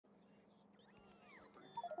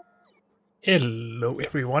Hello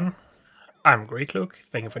everyone, I'm Greycloak,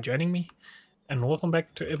 thank you for joining me, and welcome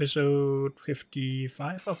back to episode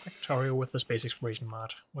 55 of Factorio with the Space Exploration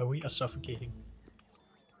mod, where we are suffocating.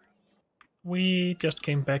 We just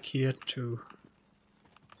came back here to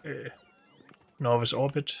Novice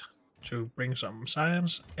Orbit to bring some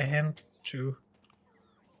science and to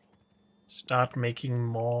start making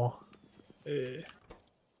more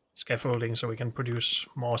scaffolding so we can produce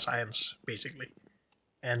more science, basically,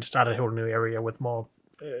 and start a whole new area with more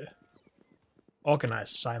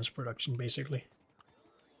organized science production, basically.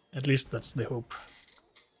 At least that's the hope.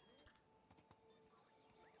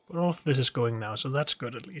 But all of this is going now, so that's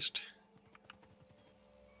good at least.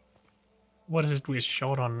 What is it we're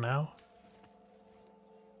short on now?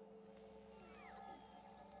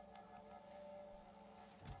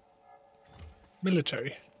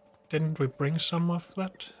 Military. Didn't we bring some of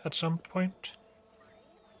that at some point?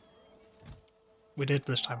 We did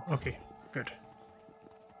this time. Okay, good.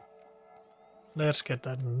 Let's get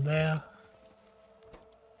that in there.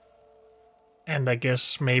 And I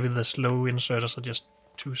guess maybe the slow inserters are just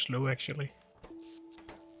too slow, actually.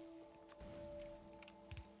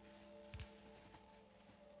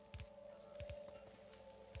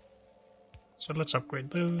 So let's upgrade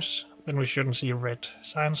those. Then we shouldn't see red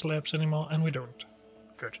science labs anymore, and we don't.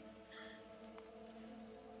 Good.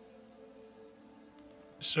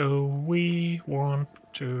 So we want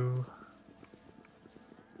to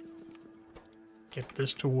get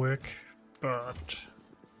this to work, but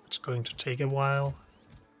it's going to take a while.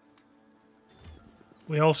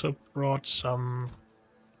 We also brought some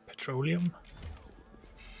petroleum,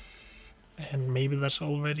 and maybe that's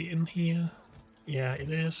already in here. Yeah,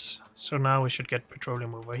 it is. So now we should get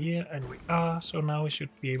petroleum over here, and we are. So now we should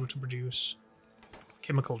be able to produce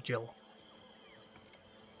chemical gel.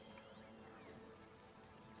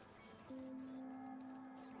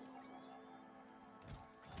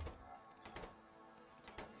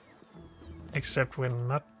 Except we're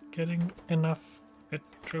not getting enough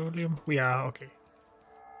petroleum. We are, okay.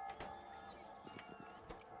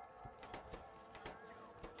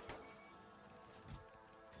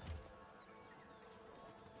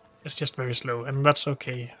 It's just very slow, and that's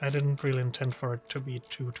okay. I didn't really intend for it to be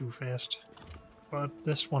too fast. But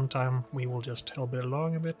this one time we will just help it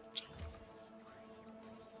along a bit.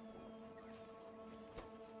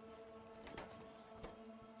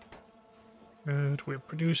 Good, we're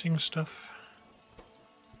producing stuff.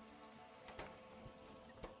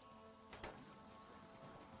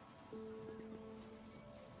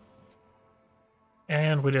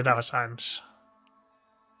 And we did our science.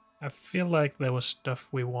 I feel like there was stuff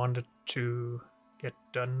we wanted to get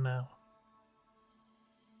done now.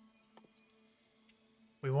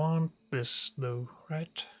 We want this though,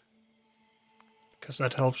 right? Because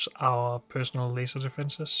that helps our personal laser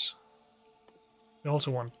defenses. We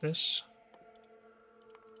also want this.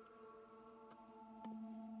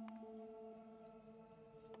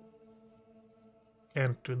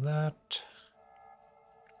 Can't do that.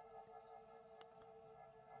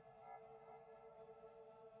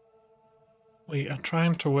 We are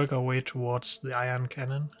trying to work our way towards the ion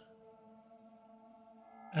cannon.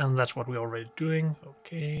 And that's what we're already doing.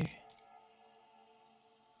 Okay.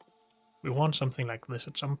 We want something like this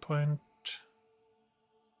at some point.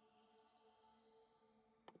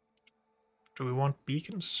 Do we want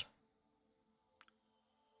beacons?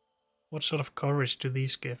 What sort of coverage do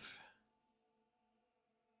these give?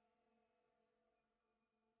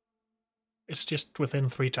 It's just within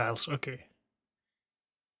 3 tiles, okay.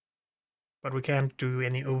 But we can't do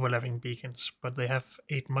any overlapping beacons, but they have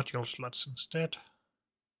 8 module slots instead.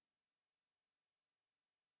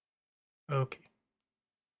 Okay.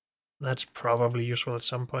 That's probably useful at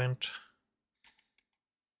some point.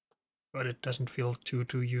 But it doesn't feel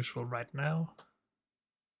too useful right now.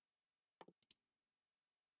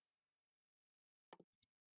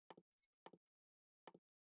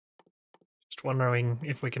 Just wondering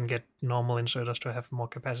if we can get normal inserters to have more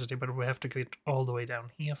capacity, but we have to get all the way down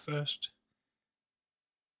here first.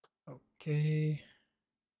 Okay.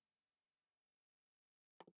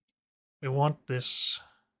 We want this.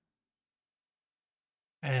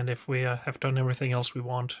 And if we have done everything else we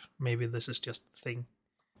want, maybe this is just the thing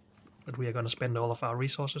that we are going to spend all of our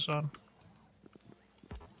resources on.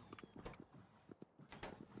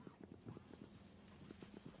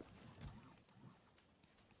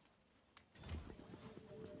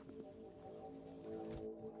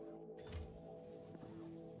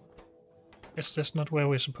 Is this not where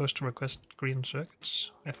we're supposed to request green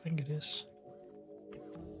circuits? I think it is.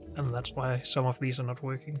 And that's why some of these are not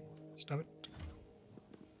working. Stop it.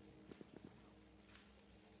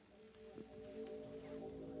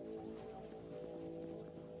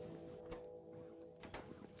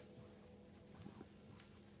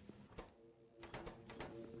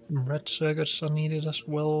 Red circuits are needed as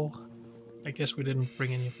well. I guess we didn't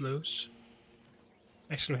bring any of those.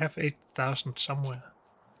 Actually, we have 8,000 somewhere.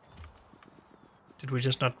 Did we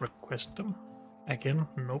just not request them? Again?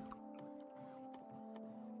 Nope.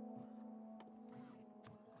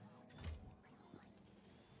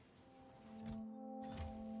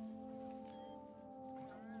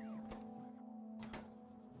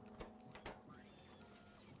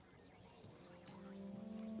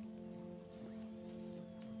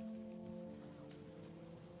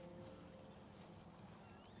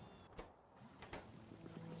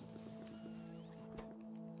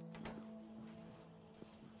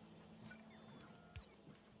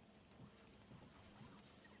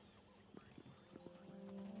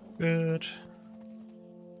 Good.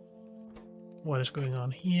 What is going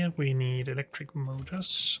on here? We need electric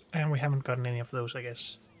motors, and we haven't gotten any of those, I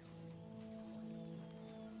guess.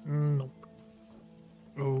 Nope.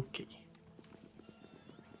 Okay.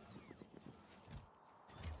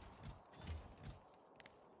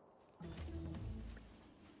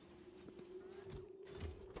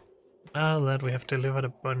 Now that we have delivered a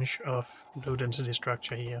bunch of low-density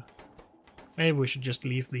structure here, maybe we should just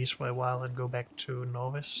leave these for a while and go back to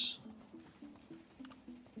Norvis.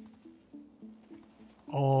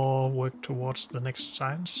 Or work towards the next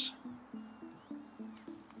science.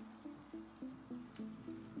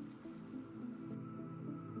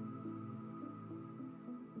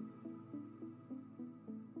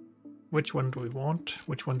 Which one do we want?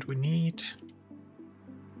 Which one do we need?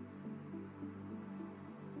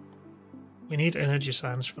 We need energy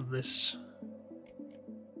science for this.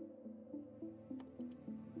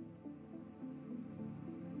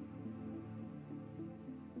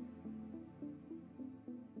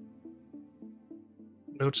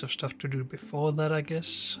 Loads of stuff to do before that, I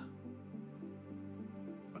guess.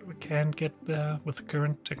 But we can't get there with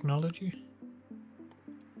current technology.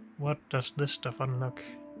 What does this stuff unlock?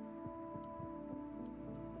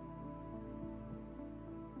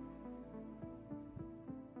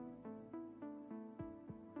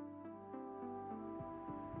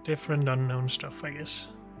 Different unknown stuff, I guess.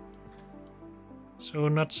 So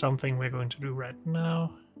not something we're going to do right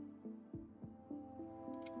now.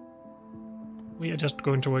 We are just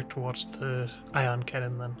going to work towards the ion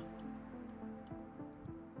cannon then.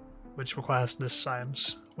 Which requires this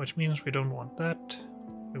science. Which means we don't want that.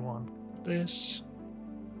 We want this.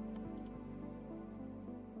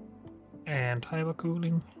 And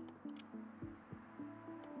hypercooling.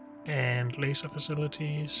 And laser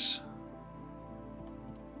facilities.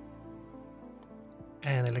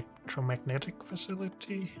 An electromagnetic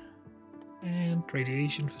facility. And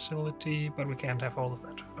radiation facility, but we can't have all of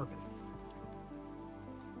that. Okay.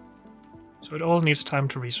 So it all needs time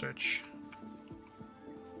to research.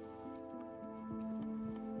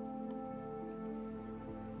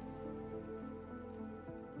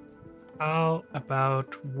 How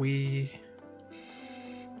about we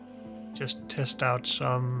just test out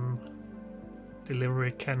some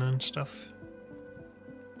delivery cannon stuff?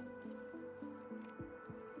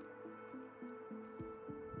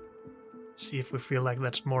 See if we feel like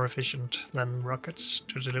that's more efficient than rockets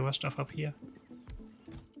to deliver stuff up here.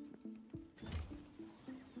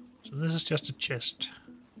 So this is just a chest.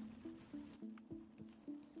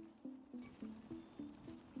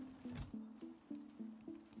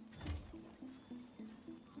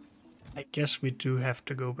 I guess we do have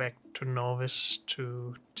to go back to Norvis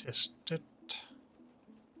to test it.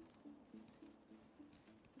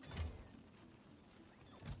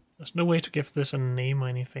 There's no way to give this a name or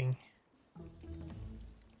anything.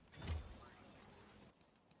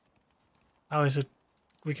 How is it?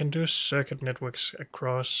 We can do circuit networks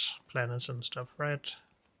across planets and stuff, right?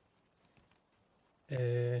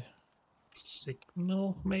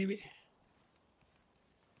 Signal, maybe?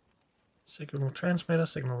 Signal transmitter,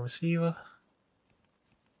 signal receiver.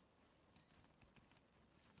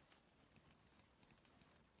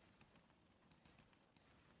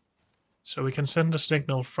 So we can send a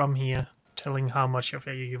signal from here telling how much of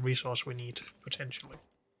a resource we need, potentially.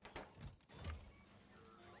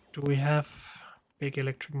 Do we have big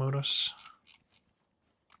electric motors?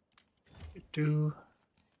 We do.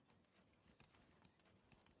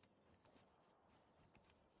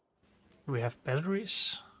 Do we have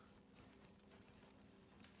batteries?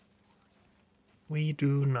 We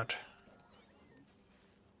do not.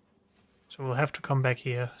 So we'll have to come back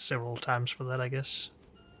here several times for that, I guess.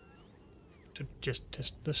 To just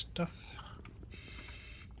test this stuff.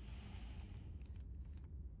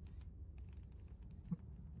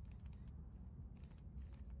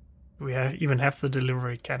 Do we even have the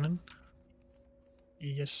delivery cannon?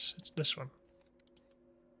 Yes, it's this one.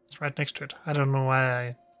 It's right next to it. I don't know why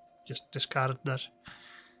I just discarded that.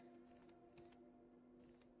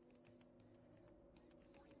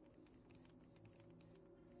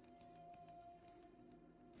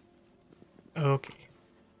 Okay.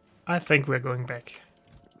 I think we're going back.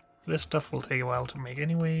 This stuff will take a while to make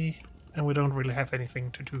anyway, and we don't really have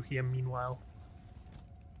anything to do here meanwhile.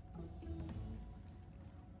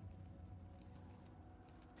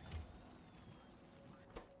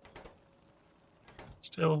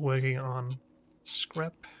 Still working on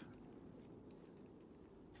scrap.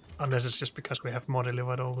 Unless it's just because we have more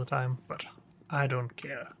delivered all the time, but I don't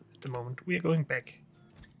care at the moment. We are going back.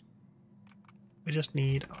 We just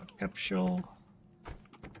need our capsule.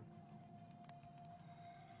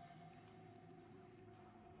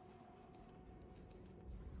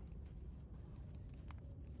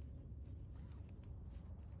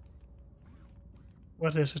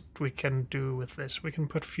 What is it we can do with this? We can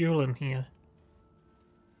put fuel in here.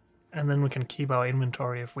 And then we can keep our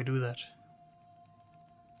inventory if we do that.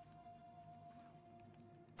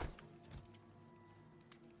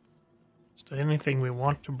 Is there anything we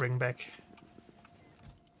want to bring back?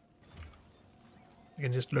 We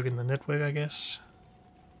can just look in the network, I guess.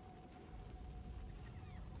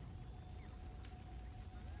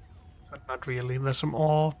 But not really. There's some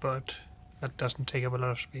ore, but that doesn't take up a lot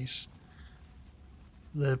of space.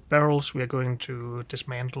 The barrels we are going to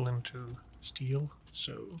dismantle into steel,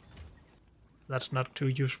 so that's not too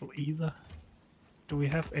useful either. Do we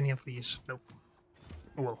have any of these? Nope.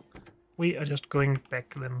 Well, we are just going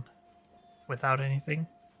back then without anything.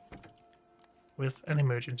 With an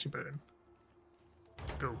emergency burn.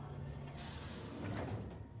 Go.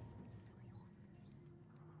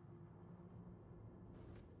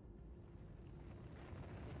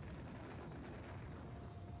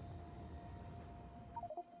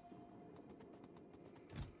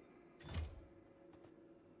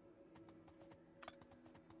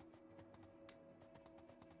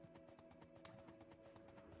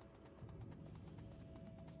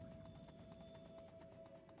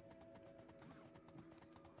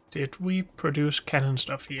 Did we produce cannon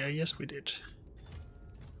stuff here? Yes, we did.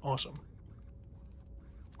 Awesome.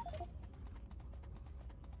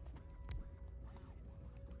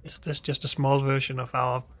 Is this just a small version of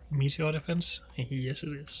our meteor defense? Yes, it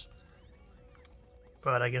is.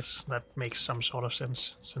 But I guess that makes some sort of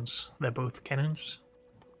sense, since they're both cannons.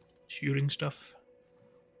 Shooting stuff.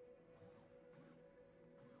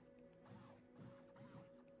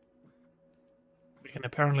 We can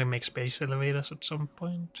apparently make space elevators at some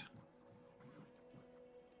point.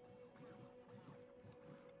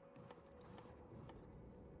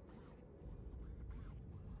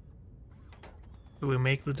 Do we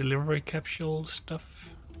make the delivery capsule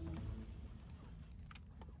stuff?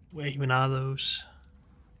 Where even are those?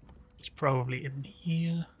 It's probably in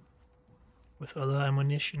here. With other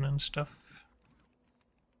ammunition and stuff.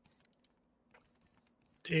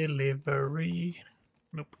 Delivery.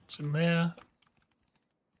 Nope, it's in there.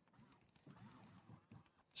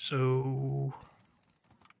 So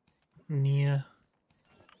near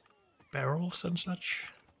barrels and such.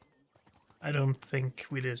 I don't think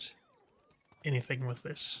we did anything with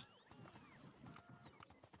this.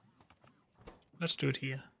 Let's do it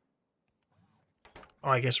here. Oh,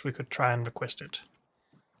 I guess we could try and request it.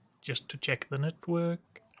 Just to check the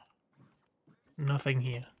network. Nothing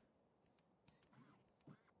here.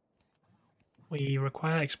 We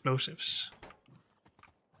require explosives.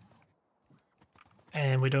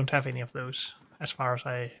 And we don't have any of those, as far as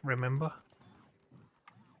I remember.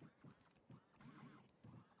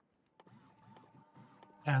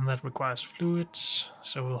 And that requires fluids,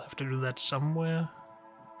 so we'll have to do that somewhere.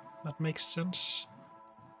 That makes sense.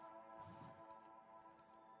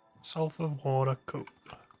 Sulfur, water, coal.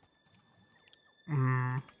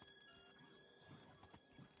 I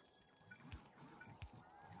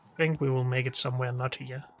think we will make it somewhere not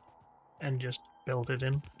here. And just build it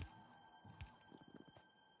in.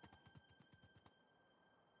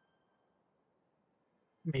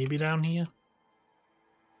 Maybe down here.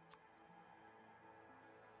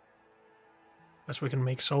 As we can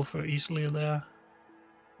make sulfur easily there.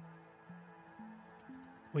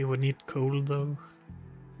 We would need coal though.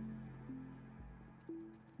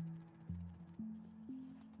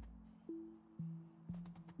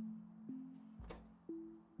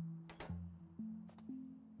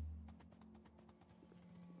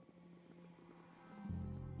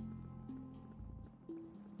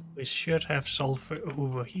 We should have sulfur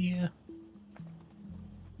over here.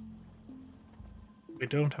 We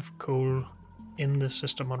don't have coal in the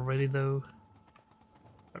system already though.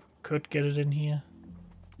 I could get it in here.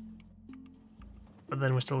 But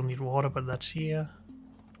then we still need water, but that's here.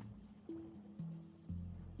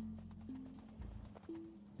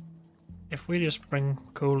 we just bring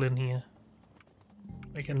coal in here,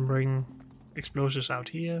 we can bring explosives out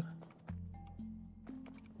here.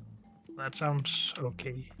 That sounds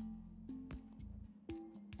okay.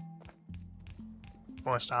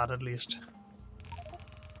 For a start, at least.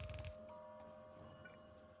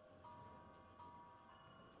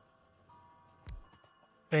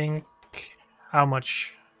 Think, how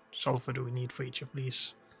much sulfur do we need for each of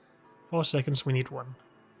these? 4 seconds, we need 1.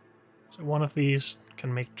 So one of these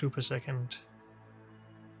can make 2 per second.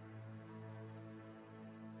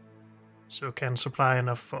 So can supply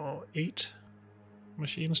enough for 8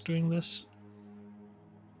 machines doing this.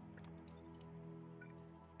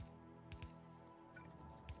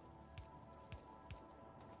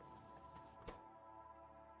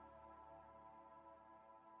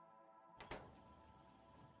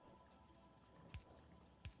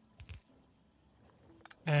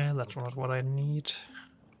 And that's not what I need.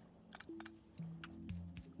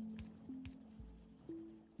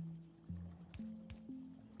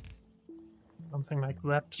 Something like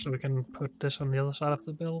that, so we can put this on the other side of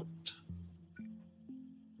the belt.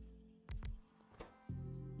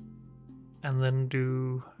 And then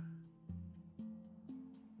do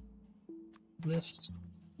this.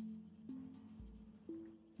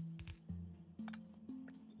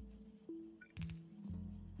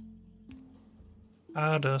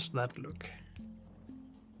 How does that look?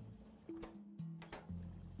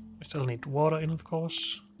 I still need water in, of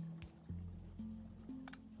course.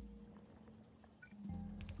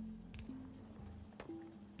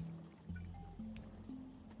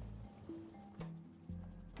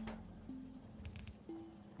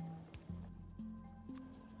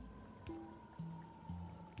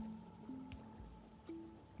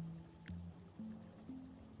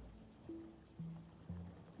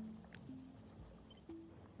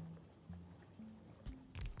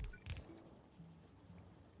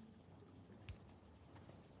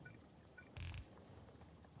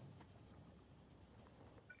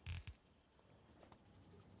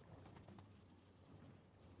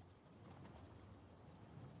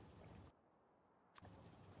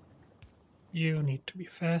 You need to be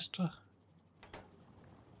faster.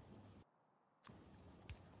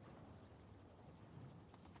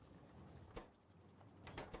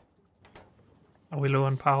 Are we low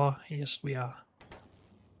on power? Yes, we are.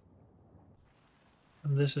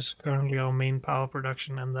 And this is currently our main power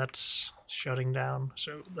production, and that's shutting down,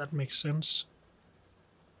 so that makes sense.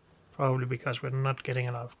 Probably because we're not getting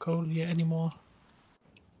a lot of coal here anymore.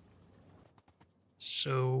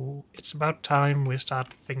 So it's about time we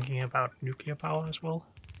start thinking about nuclear power as well.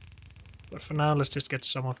 But for now, let's just get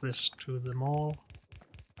some of this to the mall.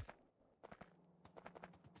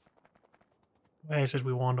 Where is it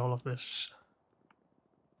we want all of this?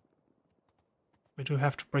 We do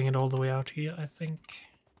have to bring it all the way out here, I think.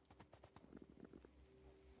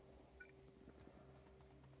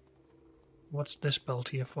 What's this belt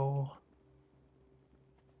here for?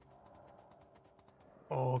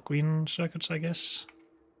 For green circuits, I guess.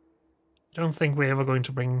 I don't think we're ever going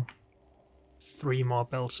to bring 3 more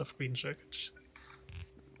belts of green circuits.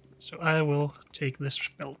 So I will take this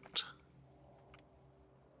belt.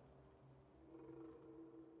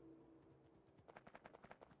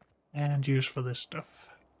 And use for this stuff.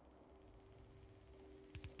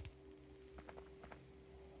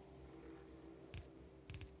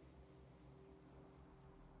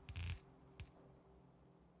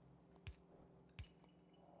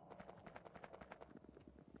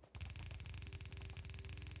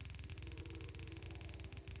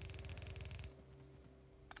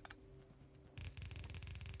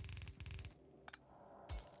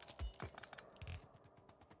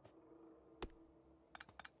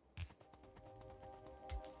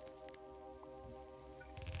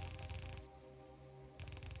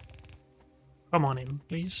 Come on in,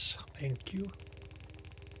 please. Thank you.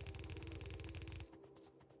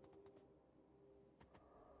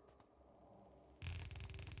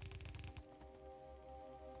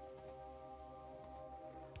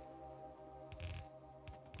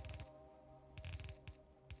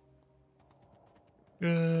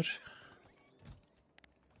 Good.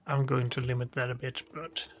 I'm going to limit that a bit,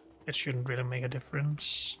 but it shouldn't really make a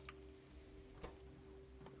difference.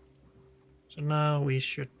 So now we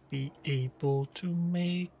should be able to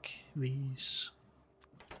make these.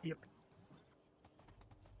 Yep.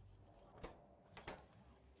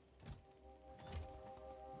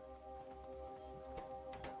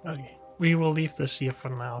 Okay, we will leave this here for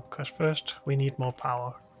now, because first we need more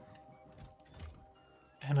power.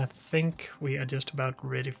 And I think we are just about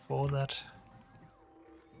ready for that.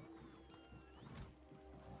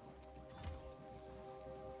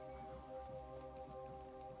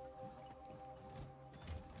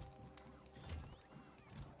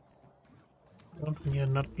 Don't we need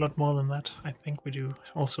a lot more than that? I think we do.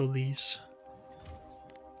 Also these.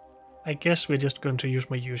 I guess we're just going to use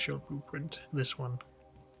my usual blueprint, this one.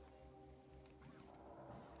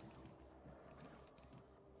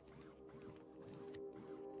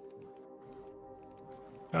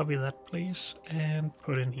 Copy that, please, and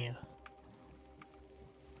put in here.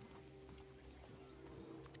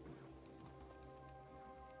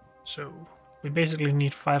 So, we basically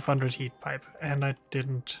need 500 heat pipe, and I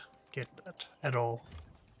didn't get that at all.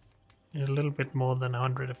 Need a little bit more than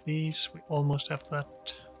 100 of these, we almost have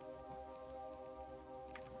that.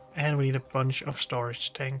 And we need a bunch of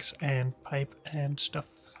storage tanks and pipe and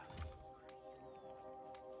stuff.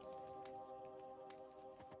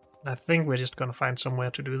 I think we're just gonna find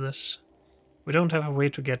somewhere to do this. We don't have a way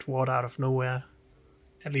to get water out of nowhere.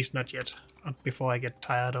 At least not yet. Not before I get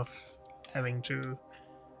tired of having to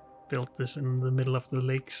build this in the middle of the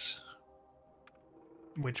lakes.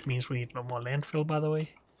 Which means we need no more landfill, by the way.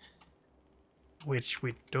 Which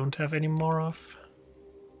we don't have any more of.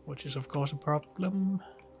 Which is of course a problem.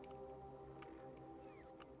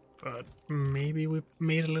 But maybe we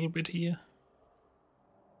made a little bit here.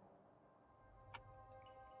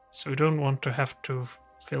 So we don't want to have to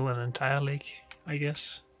fill an entire lake, I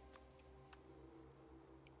guess.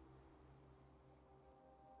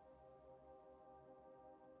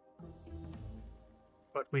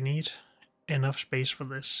 But we need enough space for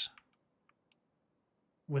this.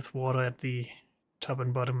 With water at the top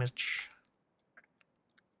and bottom edge.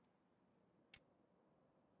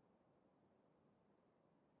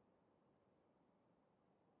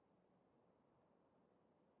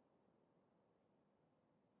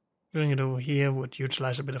 Doing it over here would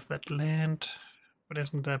utilize a bit of that land, but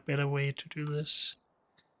isn't there a better way to do this?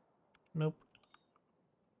 Nope.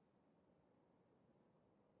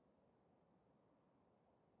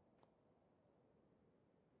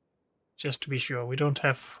 Just to be sure, we don't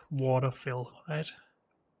have water fill, right?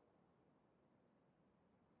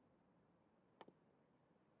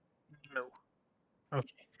 No. Okay.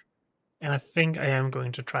 And I think I am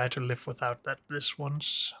going to try to live without that this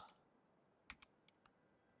once.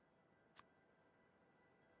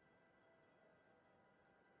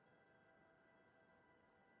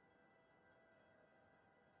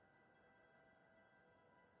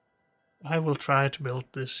 I will try to build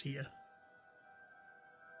this here.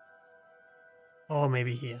 Or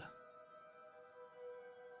maybe here.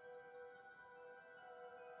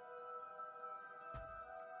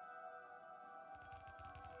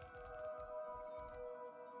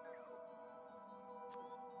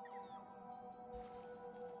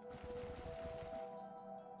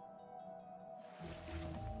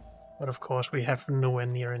 But of course we have nowhere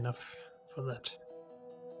near enough for that.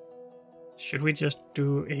 Should we just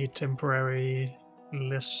do a temporary,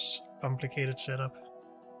 less complicated setup?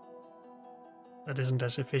 That isn't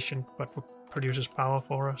as efficient, but produces power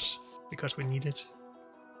for us, because we need it.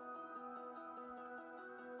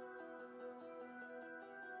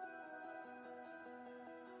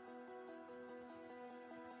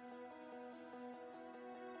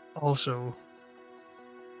 Also,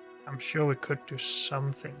 I'm sure we could do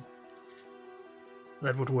something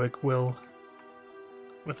that would work well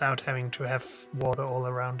without having to have water all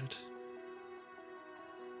around it.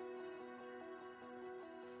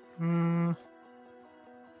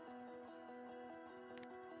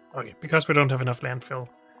 Okay, because we don't have enough landfill,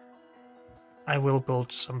 I will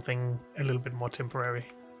build something a little bit more temporary.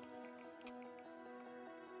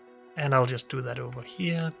 And I'll just do that over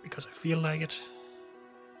here, because I feel like it.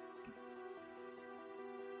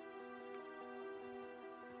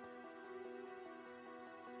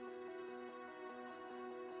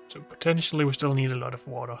 So potentially we still need a lot of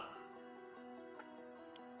water.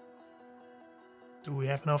 Do we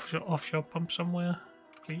have an offshore pump somewhere?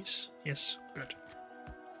 Please? Yes, good.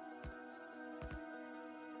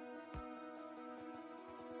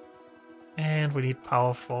 And we need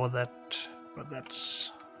power for that, but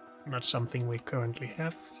that's not something we currently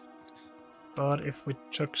have. But if we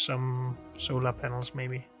took some solar panels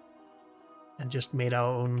maybe, and just made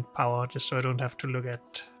our own power, just so I don't have to look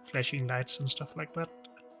at flashing lights and stuff like that,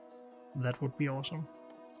 that would be awesome.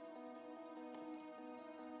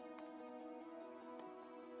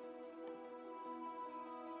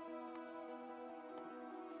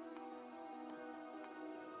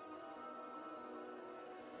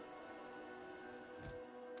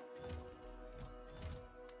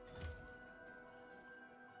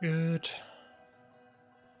 Good.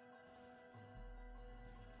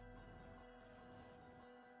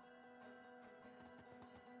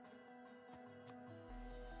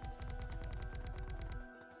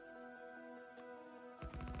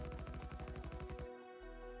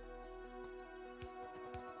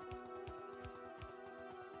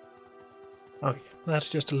 Okay, that's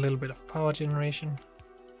just a little bit of power generation.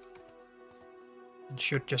 It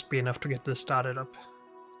should just be enough to get this started up.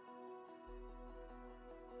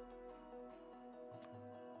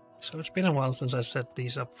 So it's been a while since I set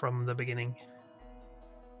these up from the beginning.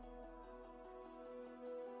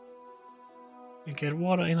 We get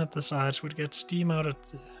water in at the sides, we get steam out at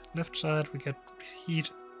the left side, we get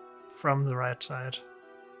heat from the right side.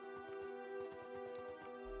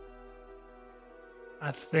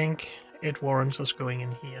 I think it warrants us going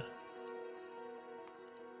in here.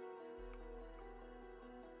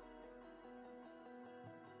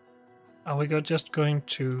 Are we just going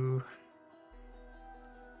to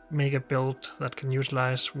make a build that can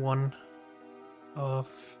utilize one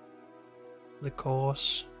of the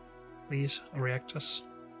cores, these reactors,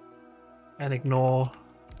 and ignore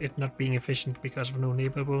it not being efficient because of no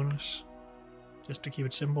neighbor bonus? Just to keep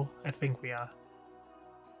it simple, I think we are.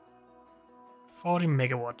 40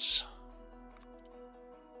 megawatts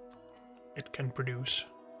it can produce.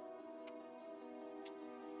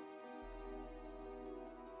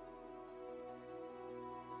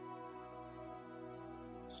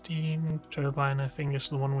 Steam turbine, I think, is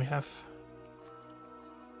the one we have.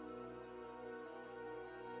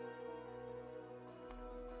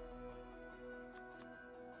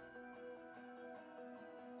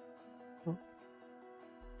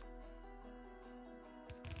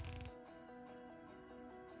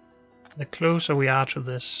 The closer we are to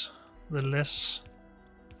this, the less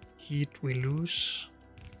heat we lose.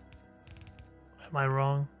 Am I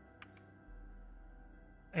wrong?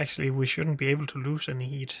 Actually, we shouldn't be able to lose any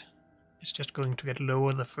heat. It's just going to get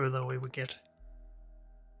lower the further away we get,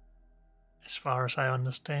 as far as I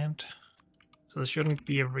understand. So there shouldn't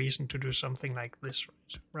be a reason to do something like this,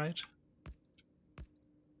 right?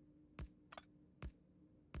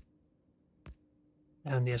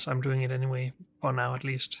 And yes, I'm doing it anyway, for now at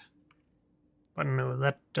least. But no,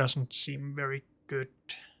 that doesn't seem very good.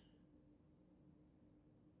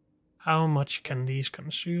 How much can these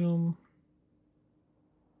consume?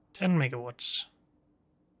 10 megawatts.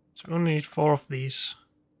 So we only need 4 of these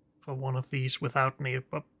for one of these without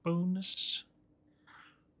neighbor bonus.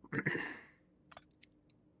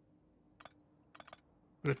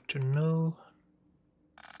 Good to know.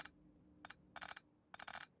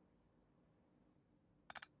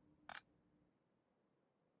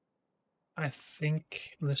 I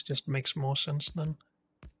think this just makes more sense then.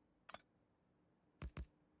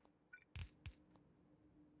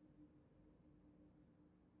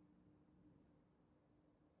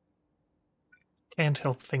 Can't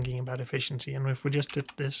help thinking about efficiency, and if we just did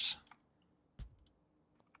this,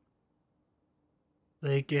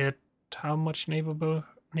 they get how much neighbor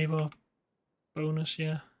bonus?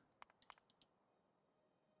 Yeah.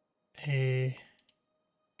 Can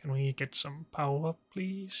we get some power up,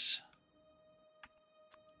 please?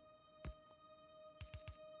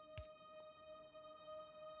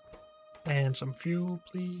 And some fuel,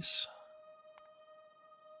 please.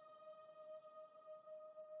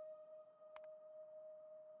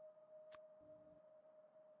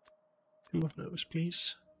 Two of those,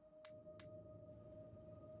 please.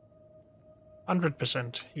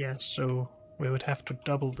 100%, yeah, so we would have to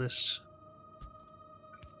double this.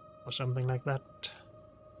 Or something like that.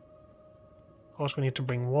 Of course, we need to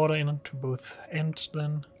bring water in to both ends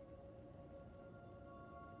then.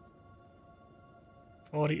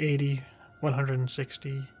 40, 80,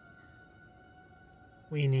 160.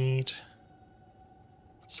 We need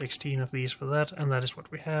 16 of these for that, and that is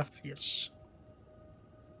what we have, yes.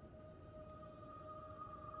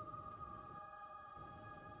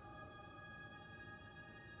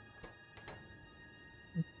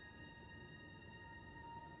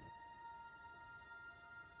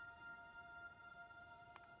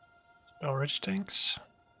 Storage tanks.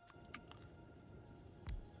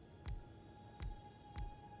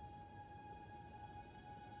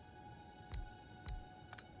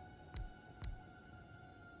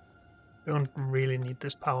 Don't really need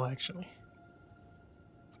this power actually.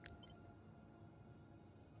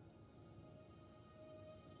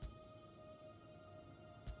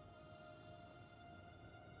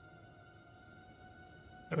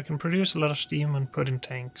 But we can produce a lot of steam and put in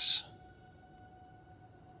tanks.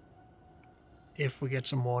 If we get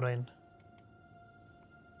some water in.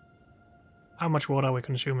 How much water are we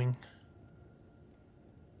consuming?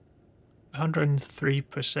 103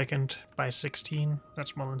 per second by 16.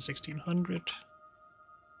 That's more than 1600.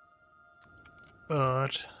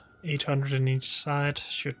 But 800 in each side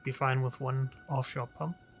should be fine with one offshore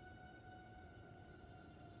pump.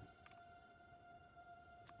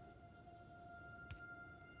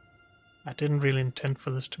 I didn't really intend for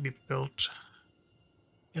this to be built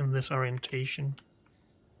in this orientation,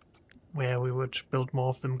 where we would build more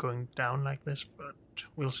of them going down like this, but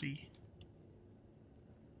we'll see.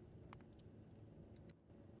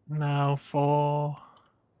 Now for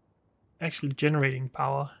actually generating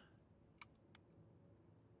power,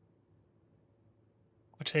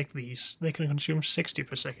 we take these. They can consume 60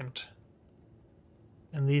 per second.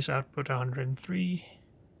 And these output 103.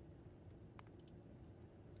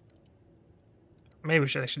 Maybe we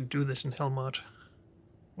should actually do this in Hell mode.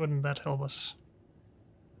 Wouldn't that help us?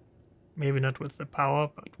 Maybe not with the power,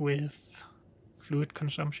 but with fluid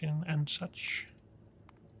consumption and such.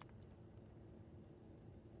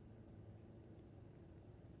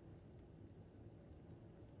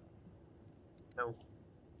 No.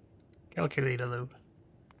 Calculator though.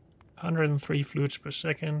 103 fluids per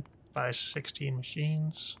second by 16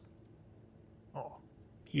 machines. Or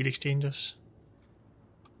heat exchangers.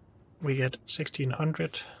 We get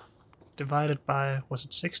 1600 divided by, was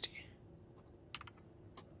it 60?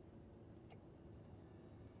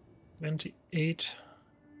 28.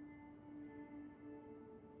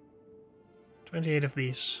 28 of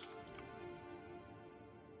these.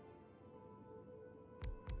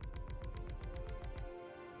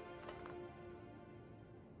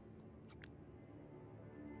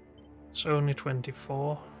 It's only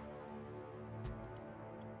 24.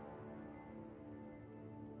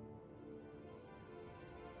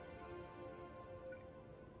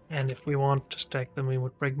 And if we want to stack them, we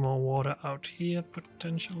would bring more water out here,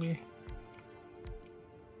 potentially.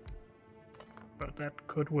 But that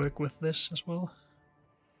could work with this as well.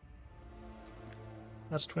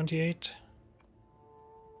 That's 28.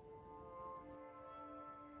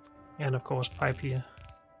 And of course pipe here.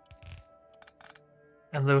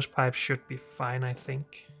 And those pipes should be fine, I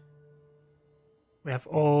think. We have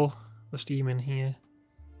all the steam in here.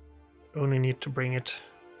 Only need to bring it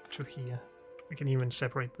to here. We can even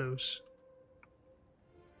separate those.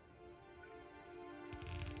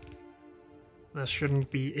 There shouldn't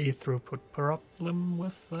be a throughput problem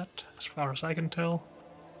with that, as far as I can tell.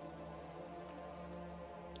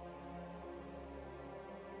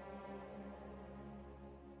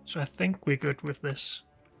 So I think we're good with this.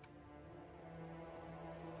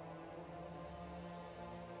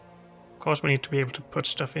 Of course, we need to be able to put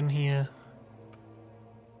stuff in here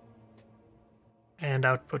and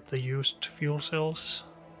output the used fuel cells.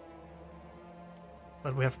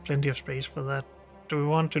 But we have plenty of space for that. Do we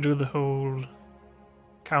want to do the whole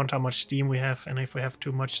count how much steam we have, and if we have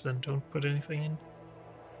too much then don't put anything in?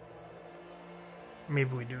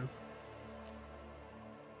 Maybe we do.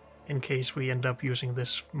 In case we end up using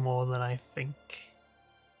this more than I think.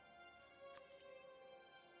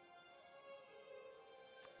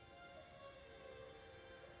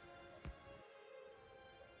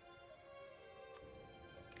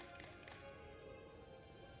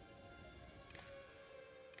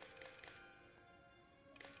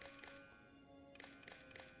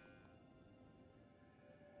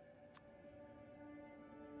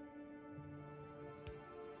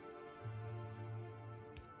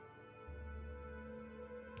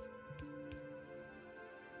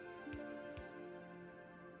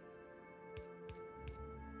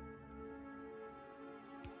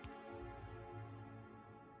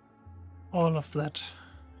 All of that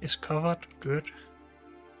is covered, good.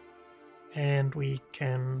 And we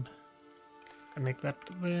can connect that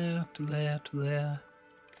to there, to there, to there,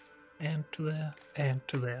 and to there, and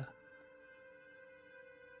to there.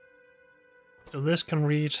 So this can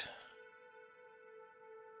read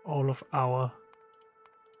all of our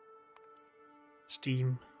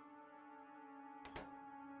steam.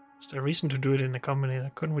 Is there a reason to do it in a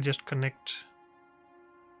combinator? Couldn't we just connect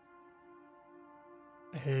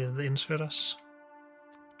the inserters?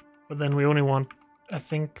 But then we only want, I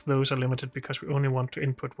think those are limited because we only want to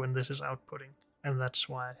input when this is outputting, and that's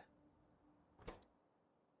why.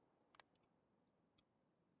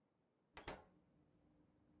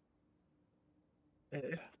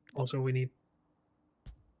 Also we need,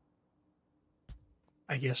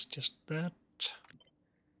 I guess, just that.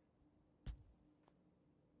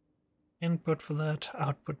 Input for that,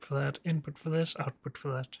 output for that, input for this, output for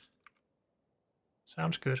that.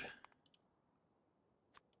 Sounds good.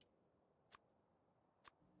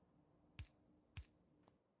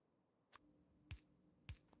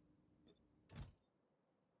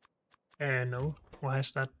 No. Why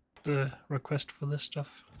is that the request for this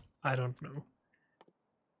stuff? I don't know.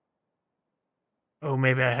 Oh,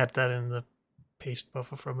 maybe I had that in the paste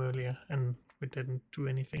buffer from earlier and we didn't do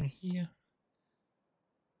anything here.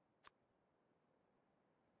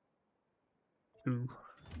 Ooh.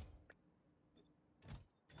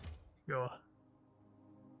 Sure.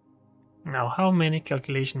 Now, how many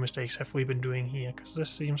calculation mistakes have we been doing here? Because this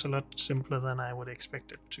seems a lot simpler than I would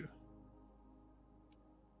expect it to.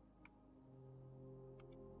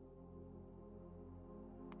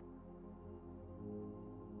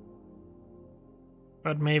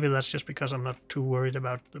 But maybe that's just because I'm not too worried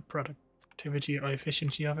about the productivity or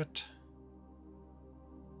efficiency of it.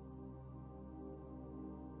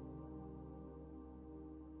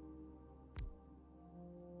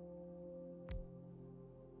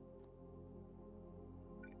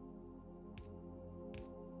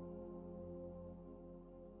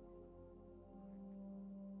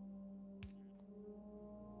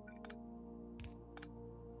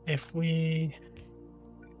 If we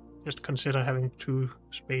just consider having 2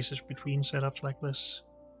 spaces between setups like this,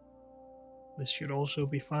 this should also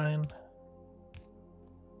be fine.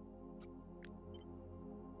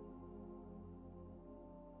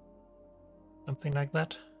 Something like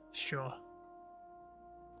that? Sure.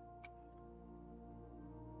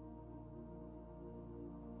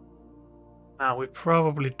 Now, we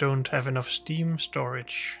probably don't have enough Steam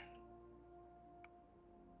storage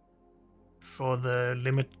for the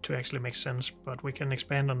limit to actually make sense, but we can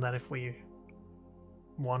expand on that if we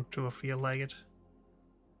want to or feel like it.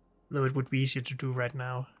 Though it would be easier to do right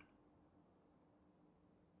now.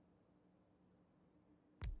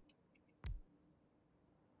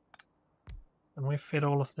 And we fit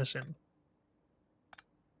all of this in.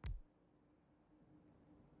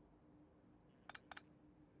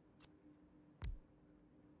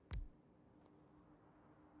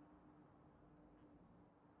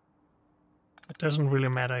 It doesn't really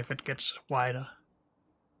matter if it gets wider.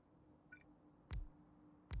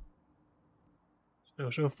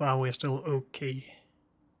 So far we're still okay.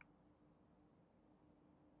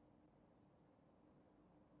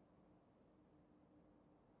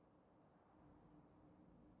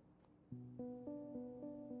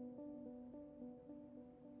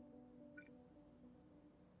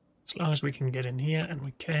 As long as we can get in here, and we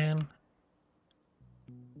can.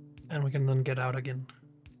 And we can then get out again.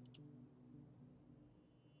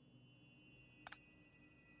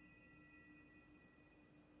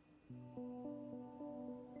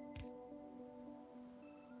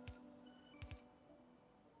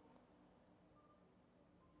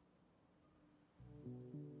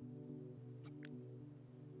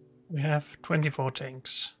 We have 24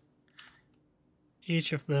 tanks.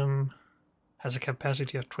 Each of them has a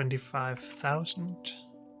capacity of 25,000.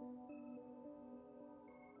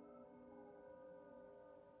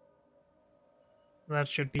 That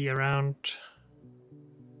should be around...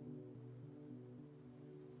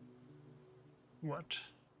 what?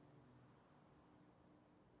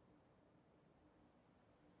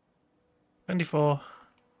 $24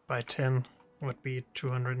 by 10 would be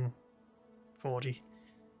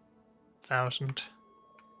 240,000.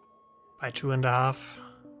 By 2.5,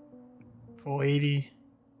 480,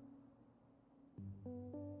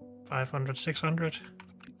 500,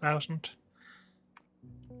 600,000.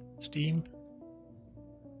 Steam.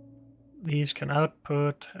 These can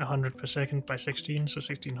output 100 per second by 16, so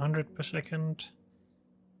 1600 per second.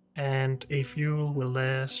 And a fuel will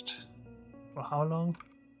last for how long?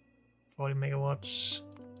 40 megawatts.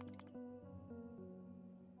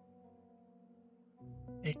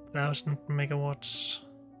 8,000 megawatts.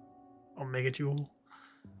 Or megajoule.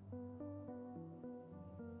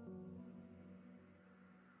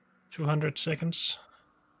 $200 seconds.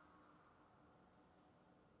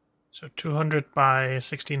 So 200 by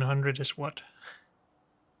 1600 is what?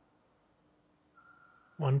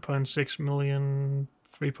 1.6 million,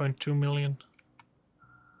 3.2 million.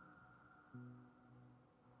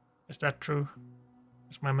 Is that true?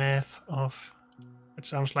 Is my math off? It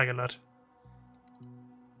sounds like a lot.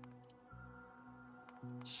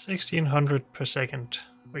 1600 per second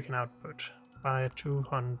we can output by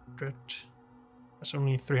 200. That's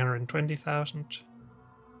only 320,000.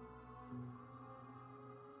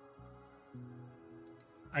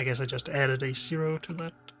 I guess I just added a 0 to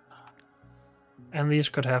that. And these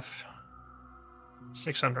could have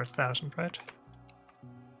 600,000, right?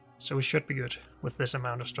 So we should be good with this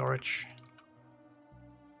amount of storage.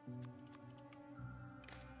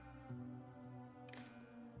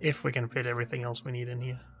 If we can fit everything else we need in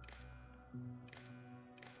here.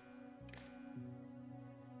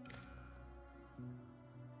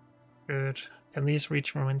 Good. Can these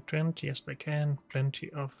reach from intent? Yes, they can. Plenty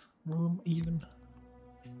of room even.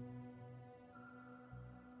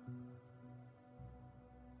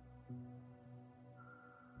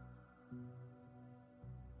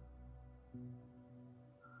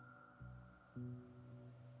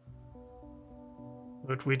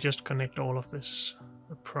 Would we just connect all of this?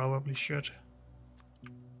 We probably should.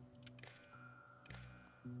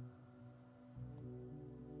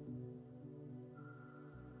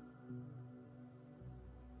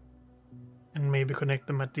 And maybe connect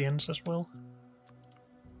them at the ends as well.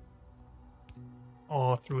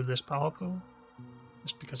 Or through this power pole,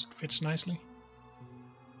 just because it fits nicely.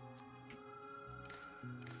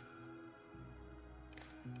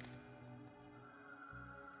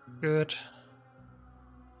 Good.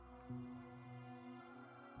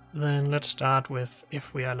 Then let's start with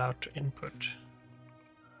if we are allowed to input.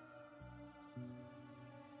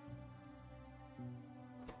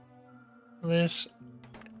 This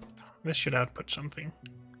should output something.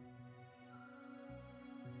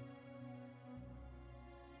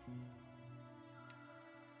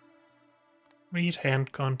 Read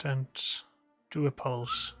hand contents. Do a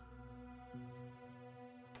pulse.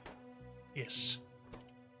 Yes.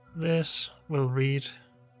 This will read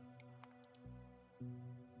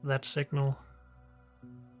that signal.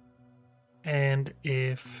 And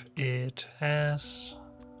if it has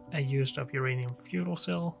a used up uranium fuel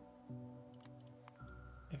cell,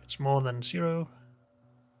 if it's more than 0,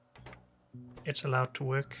 it's allowed to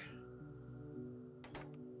work.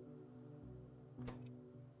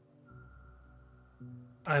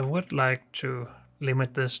 I would like to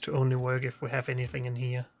limit this to only work if we have anything in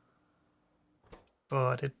here.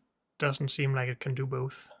 But it doesn't seem like it can do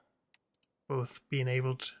both. Both be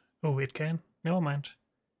enabled. Oh, it can. Never mind.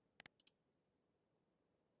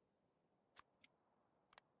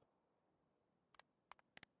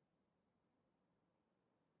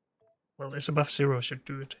 Well, this above 0 should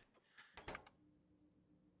do it.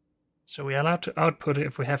 So we are allowed to output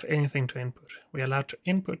if we have anything to input. We are allowed to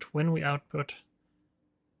input when we output.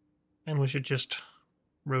 And we should just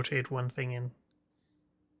rotate one thing in.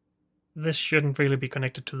 This shouldn't really be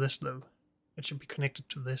connected to this though. It should be connected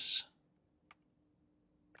to this.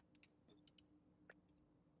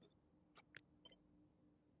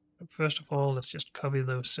 But first of all, let's just copy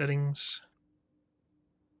those settings.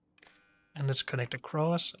 And let's connect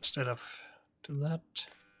across instead of to that.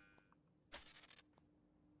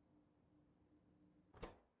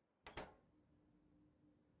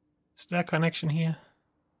 Is there a connection here?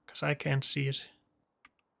 Because I can't see it.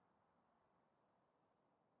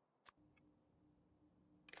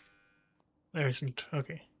 There isn't.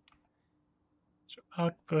 Okay. So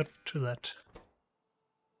output to that.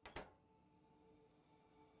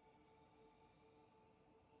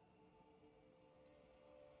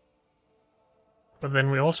 But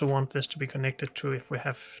then we also want this to be connected to if we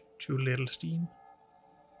have too little steam.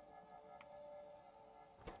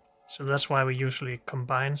 So that's why we usually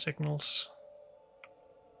combine signals.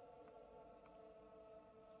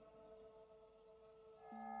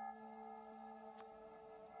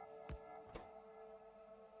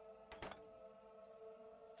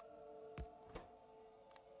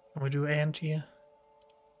 And we do AND here.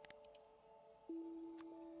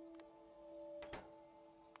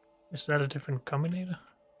 Is that a different combinator?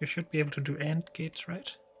 You should be able to do AND gates, right?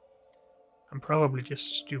 I'm probably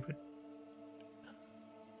just stupid.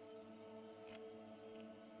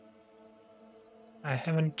 I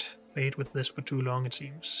haven't played with this for too long, it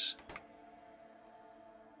seems.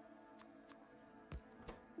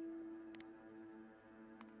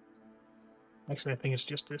 Actually, I think it's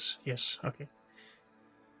just this. Yes, okay.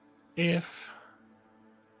 If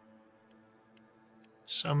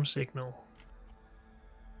some signal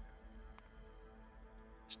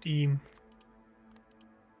steam,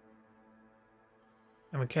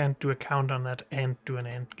 and we can't do a count on that and do an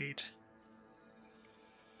AND gate.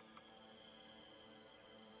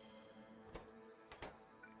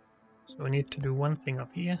 So we need to do one thing up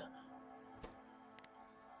here,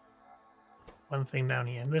 one thing down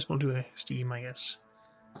here, and this will do a steam, I guess.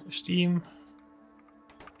 So steam,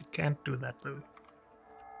 it can't do that though.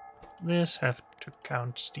 This have to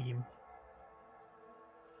count steam.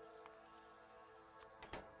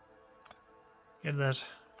 Get that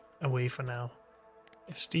away for now.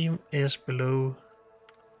 If steam is below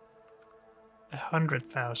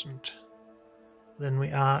 100,000, then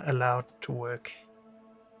we are allowed to work.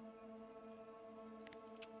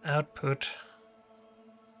 Output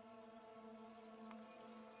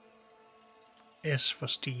is for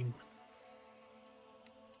steam.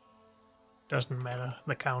 Doesn't matter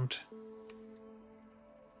the count.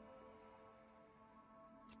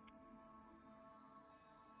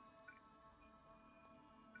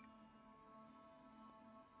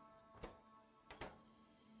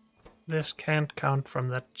 This can't count from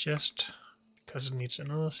that just because it needs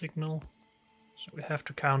another signal. So we have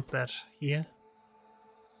to count that here.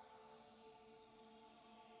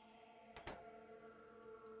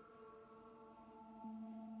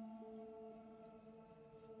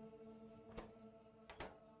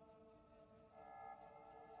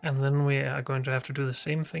 And then we are going to have to do the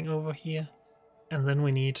same thing over here. And then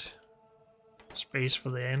we need space for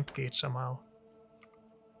the AND gate somehow.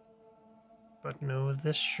 But no,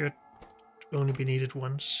 this should only be needed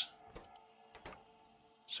once.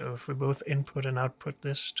 So if we both input and output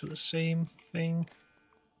this to the same thing,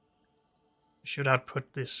 we should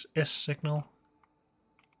output this S signal,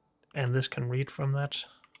 and this can read from that.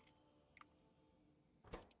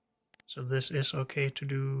 So this is okay to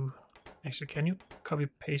do. Actually, can you copy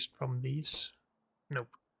paste from these? Nope.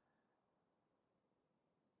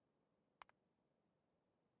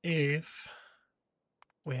 If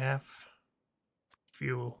we have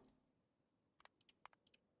fuel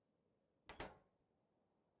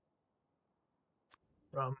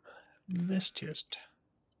from this chest,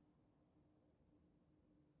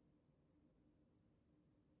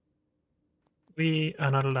 we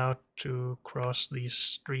are not allowed to cross these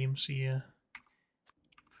streams here.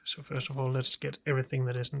 So first of all, let's get everything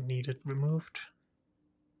that isn't needed removed.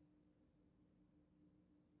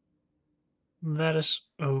 That is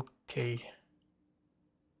okay.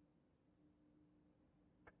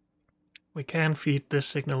 We can feed this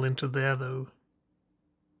signal into there though,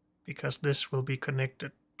 because this will be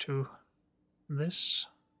connected to this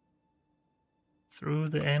through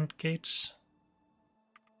the AND gates.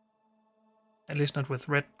 At least not with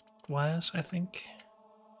red wires, I think.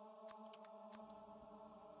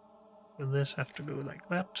 Will this have to go like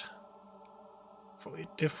that for a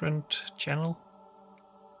different channel?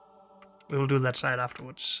 We will do that side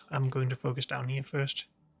afterwards. I'm going to focus down here first.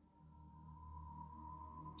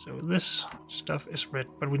 So this stuff is red,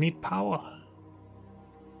 but we need power.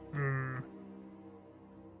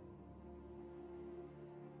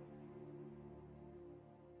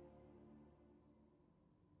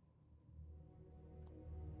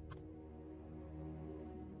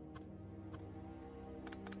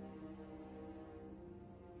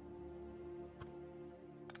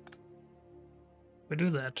 We do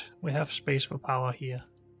that. We have space for power here.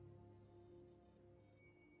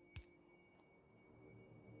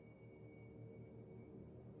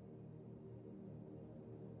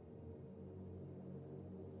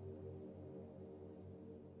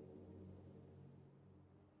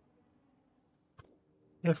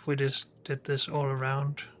 If we just did this all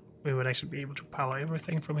around, we would actually be able to power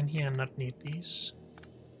everything from in here and not need these.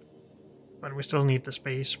 But we still need the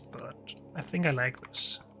space, but I think I like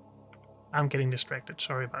this. I'm getting distracted,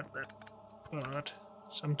 sorry about that. But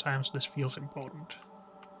sometimes this feels important.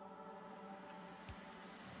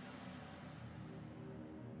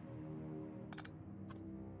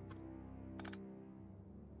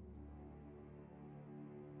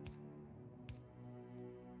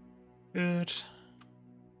 Good.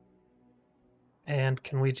 And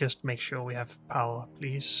can we just make sure we have power,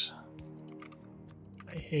 please?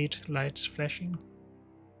 I hate lights flashing.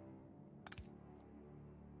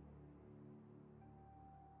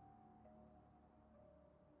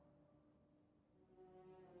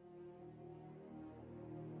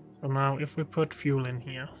 So now if we put fuel in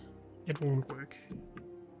here, it won't work.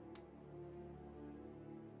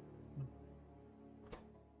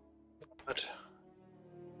 But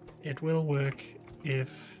it will work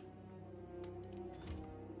if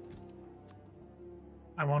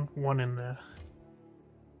I want one in there.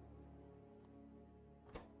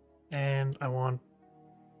 And I want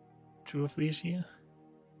two of these here.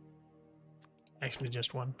 Actually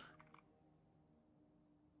just one.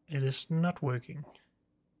 It is not working.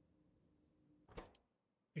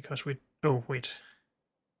 Because we... Oh, wait.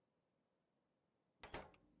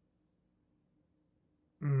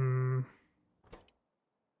 Can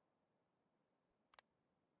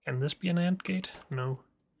this be an AND gate? No.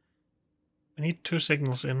 We need two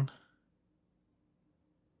signals in.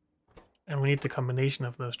 And we need the combination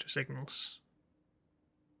of those two signals.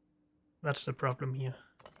 That's the problem here.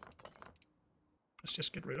 Let's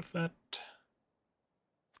just get rid of that.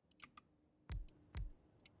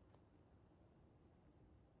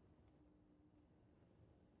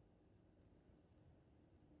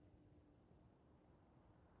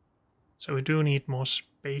 So we do need more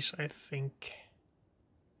space, I think.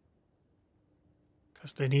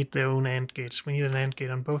 Because they need their own AND gates. We need an AND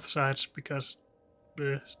gate on both sides because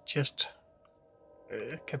the chest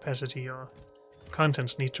capacity or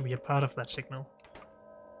contents need to be a part of that signal.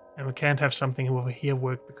 And we can't have something over here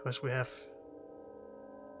work because we have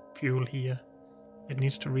fuel here. It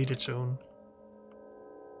needs to read its own.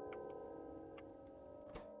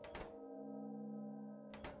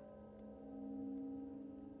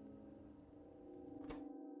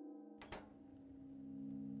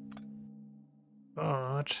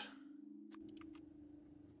 But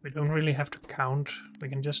we don't really have to count. We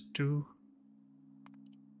can just do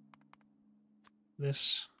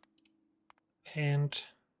this and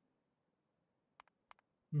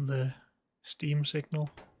the Steam signal,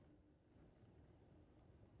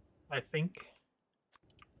 I think.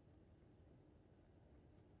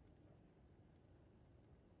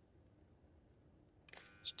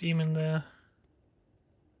 Steam in there.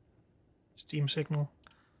 Steam signal.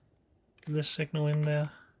 This signal in there.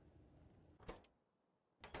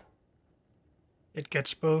 It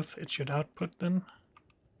gets both. It should output then.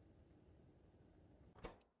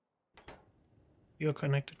 You're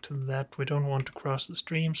connected to that. We don't want to cross the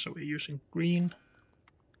stream, so we're using green.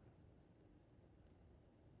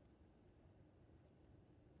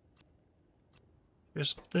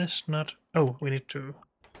 Is this not... Oh, we need to...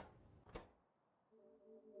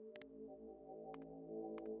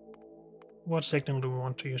 What signal do we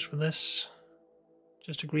want to use for this?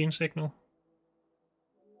 Just a green signal.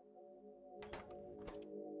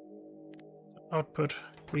 Output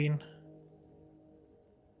green.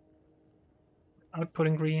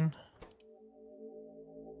 Outputting green.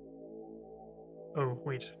 Oh,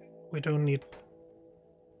 wait. We don't need...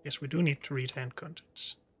 Yes, we do need to read hand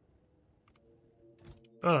contents.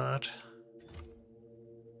 But...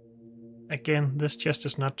 Again, this chest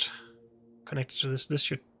is not connected to this. This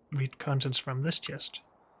should read contents from this chest.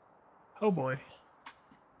 Oh boy.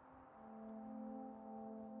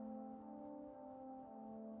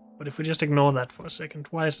 But if we just ignore that for a second,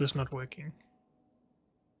 why is this not working?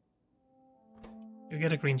 You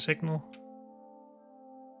get a green signal.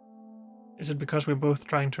 Is it because we're both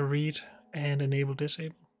trying to read and enable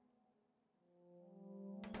disable?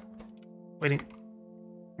 Wait.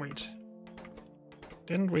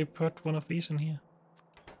 Didn't we put one of these in here?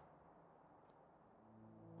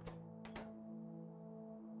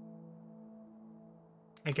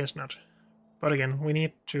 I guess not. But again, we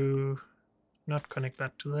need to not connect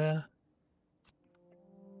that to there.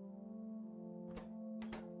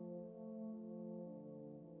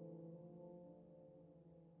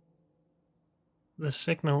 The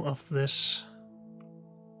signal of this,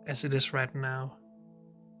 as it is right now,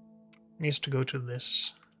 needs to go to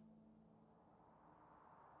this.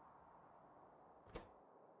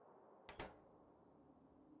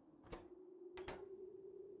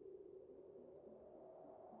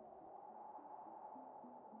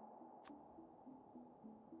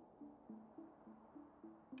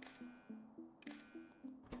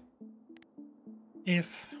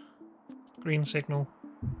 If green signal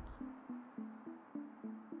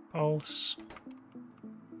pulse,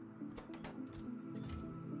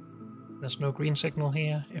 there's no green signal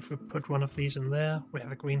here. If we put one of these in there, we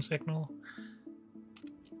have a green signal.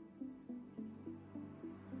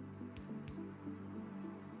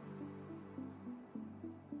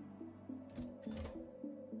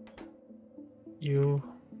 You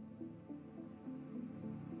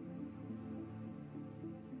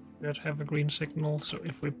should have a green signal, so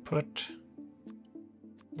if we put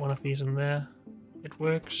one of these in there, it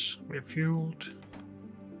works. We're fueled.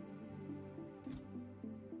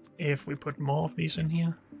 If we put more of these in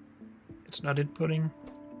here, it's not inputting.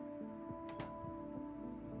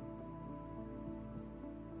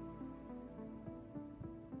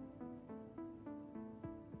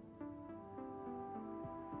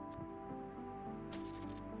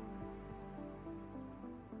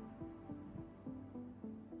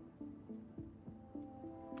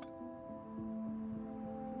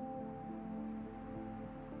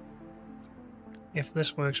 If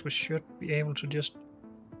this works, we should be able to just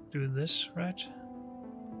do this, right?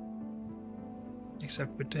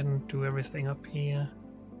 Except we didn't do everything up here.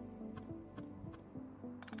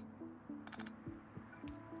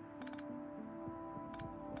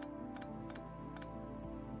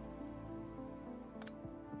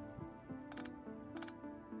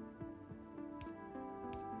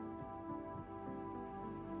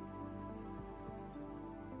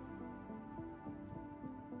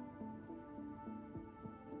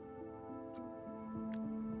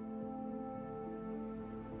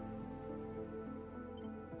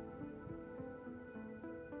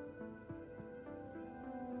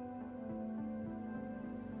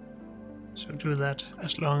 So do that,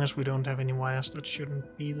 as long as we don't have any wires that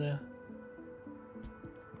shouldn't be there.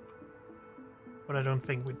 But I don't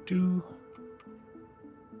think we do.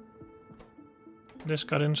 This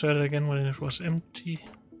got inserted again when it was empty.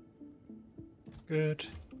 Good.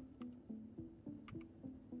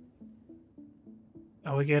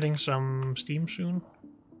 Are we getting some steam soon?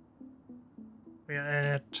 We're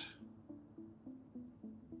at...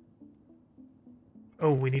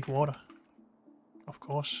 Oh, we need water. Of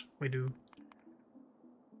course we do.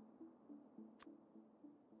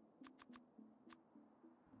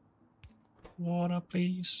 Water,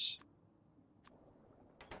 please.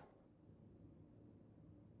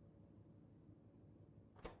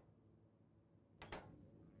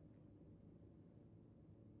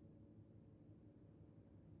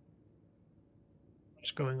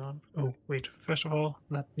 What's going on? Oh, wait. First of all,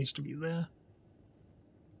 that needs to be there.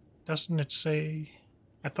 Doesn't it say...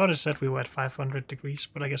 I thought it said we were at 500 degrees,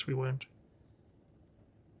 but I guess we weren't.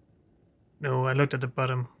 No, I looked at the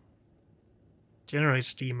bottom. Generates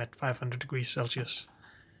steam at 500 degrees Celsius.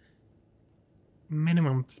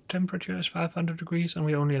 Minimum temperature is 500 degrees and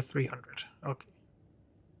we're only at 300. Okay.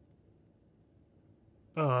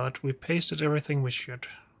 But we pasted everything we should,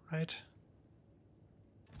 right?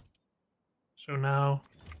 So now,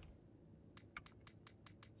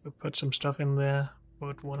 if we put some stuff in there,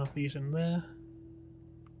 put one of these in there.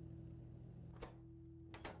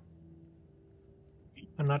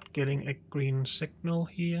 We're not getting a green signal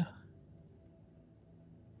here.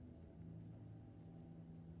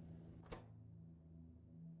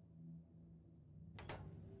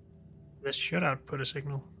 This should output a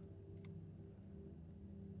signal.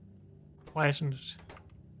 Why isn't it?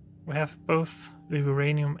 We have both the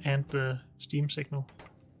uranium and the steam signal.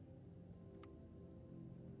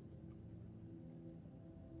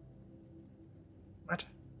 What?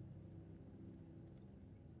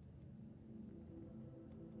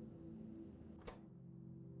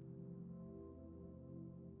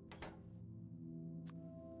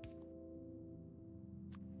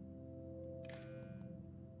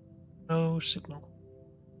 No signal.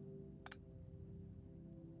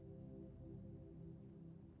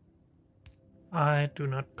 I do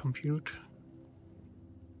not compute.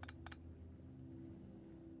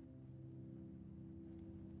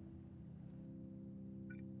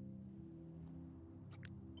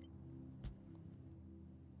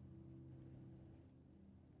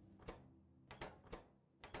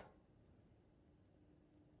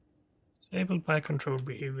 Disabled by control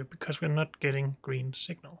behavior because we're not getting green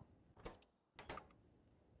signal.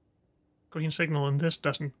 Green signal in this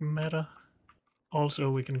doesn't matter.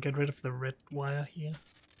 Also, we can get rid of the red wire here.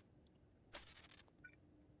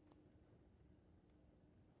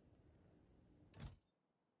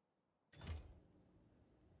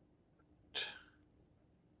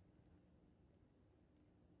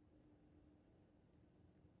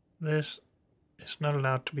 This is not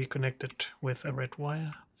allowed to be connected with a red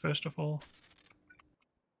wire, first of all.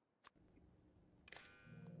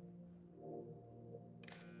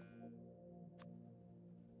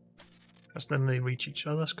 Because then they reach each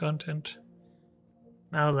other's content.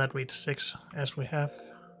 Now that reads 6 as we have.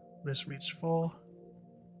 This reads 4.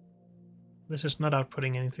 This is not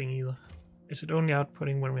outputting anything either. Is it only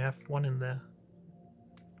outputting when we have 1 in there?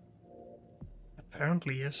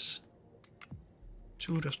 Apparently yes.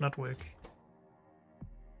 2 does not work.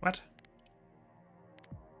 What?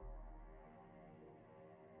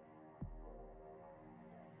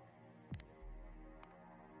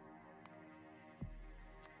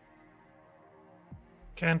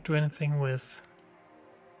 Can't do anything with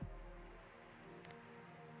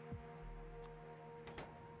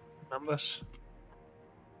numbers.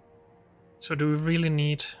 So do we really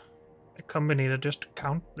need a combinator just to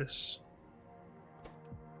count this?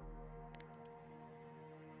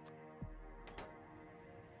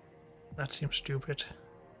 That seems stupid.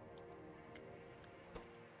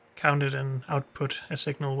 Count it and output a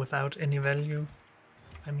signal without any value,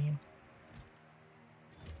 I mean.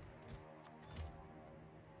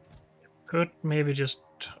 Could maybe just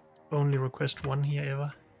only request 1 here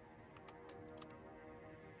ever.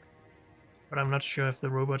 But I'm not sure if the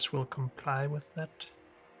robots will comply with that.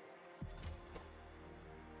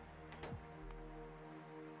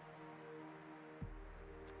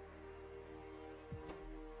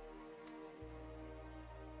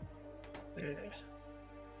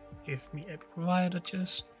 Give me a provider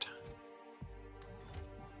just.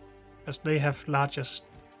 As they have larger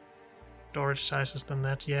storage sizes than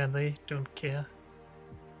that, yeah, they don't care.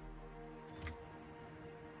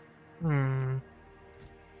 I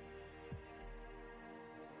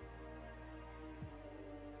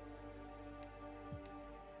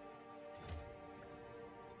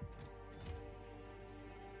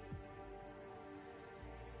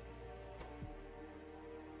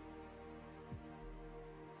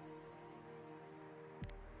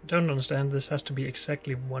don't understand, this has to be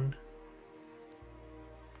exactly 1.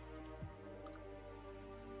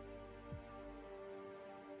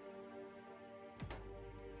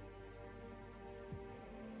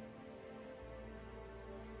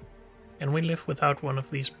 Can we live without one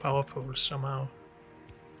of these power poles somehow?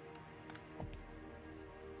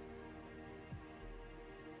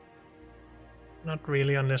 Not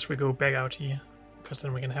really, unless we go back out here, because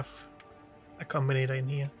then we can have a combinator in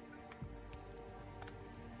here.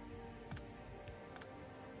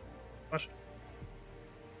 What?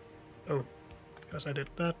 Oh, because I did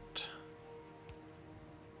that.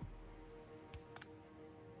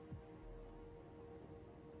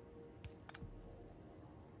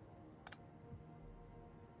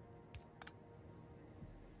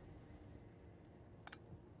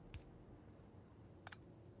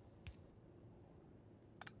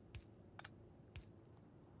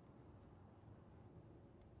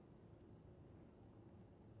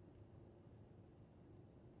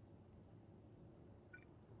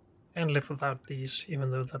 And live without these,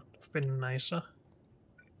 even though that would have been nicer.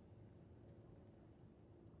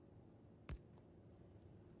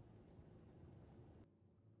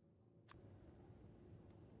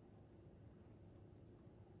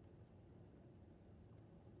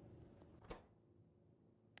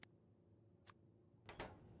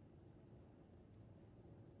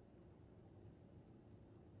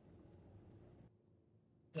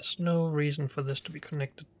 There's no reason for this to be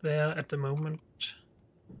connected there at the moment,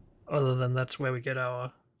 other than that's where we get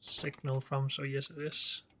our signal from, so yes it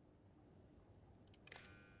is.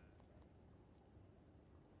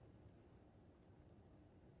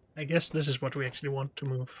 I guess this is what we actually want to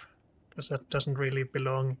move, because that doesn't really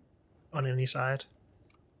belong on any side.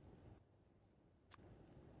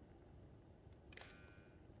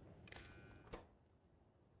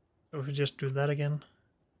 So if we just do that again,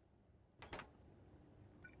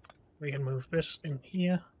 we can move this in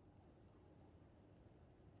here.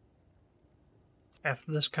 Have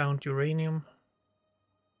this count uranium.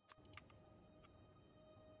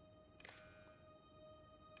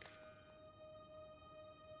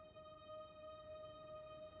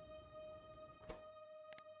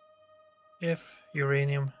 If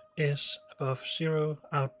uranium is above 0,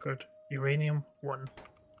 output uranium 1.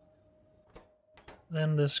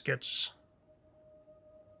 Then this gets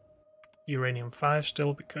uranium 5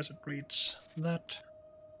 still, because it reads that.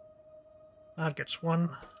 That gets 1.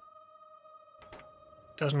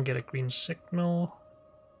 Doesn't get a green signal.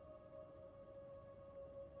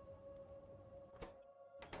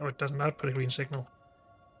 Oh, it doesn't output a green signal.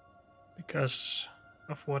 Because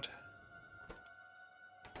of what?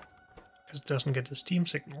 Because it doesn't get the steam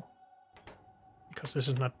signal. Because this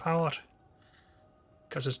is not powered.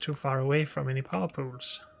 Because it's too far away from any power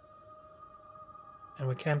poles. And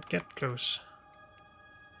we can't get close.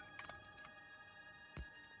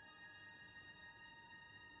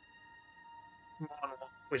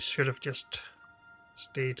 We should have just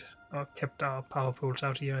stayed or kept our power poles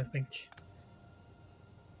out here, I think.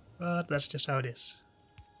 But that's just how it is.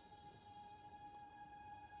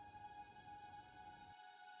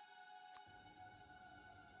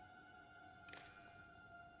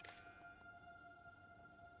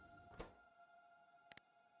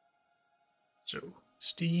 So,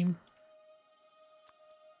 steam,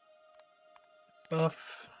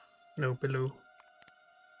 above, no, below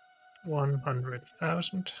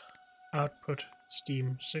 100,000, output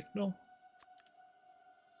steam signal.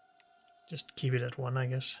 Just keep it at 1, I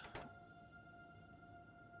guess.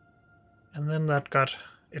 And then that got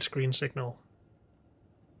its green signal.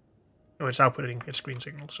 Oh, it's outputting its green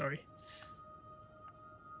signal, sorry.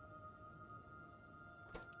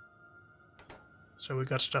 So we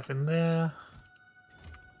got stuff in there.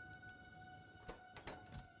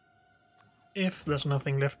 If there's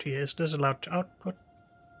nothing left here, is this allowed to output?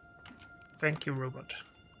 Thank you, robot.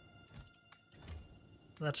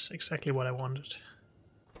 That's exactly what I wanted.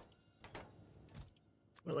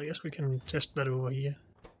 Well, I guess we can test that over here.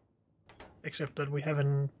 Except that we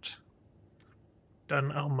haven't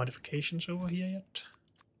done our modifications over here yet.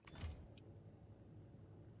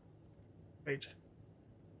 Wait.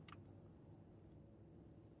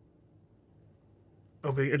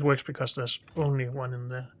 Oh, it works because there's only one in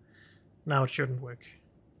there. Now it shouldn't work.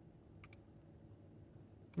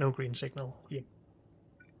 No green signal here.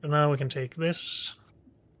 So now we can take this.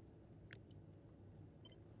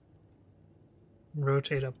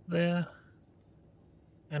 Rotate up there.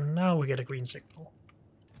 And now we get a green signal.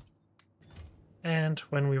 And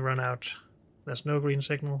when we run out, there's no green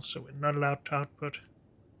signal, so we're not allowed to output.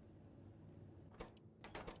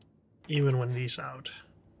 Even when these are out.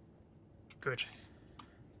 Good.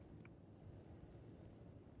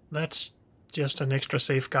 That's just an extra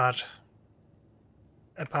safeguard,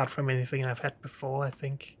 apart from anything I've had before, I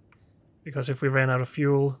think. Because if we ran out of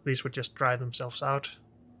fuel, these would just dry themselves out.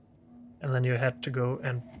 And then you had to go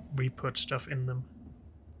and re-put stuff in them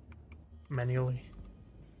manually.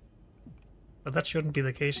 But that shouldn't be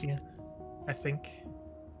the case here, I think.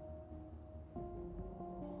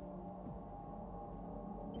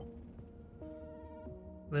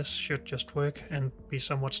 This should just work and be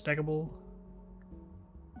somewhat stackable.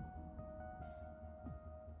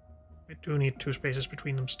 We do need 2 spaces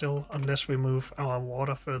between them still, unless we move our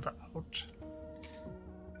water further out.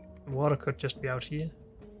 The water could just be out here.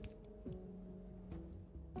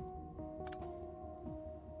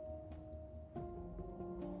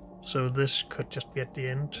 So this could just be at the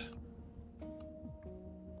end.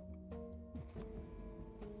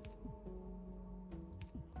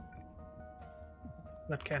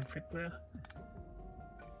 That can't fit there.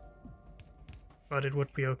 But it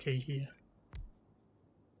would be okay here.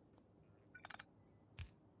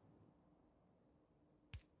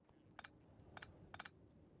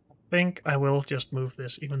 think I will just move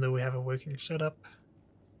this, even though we have a working setup.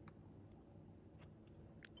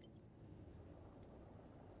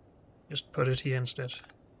 Just put it here instead.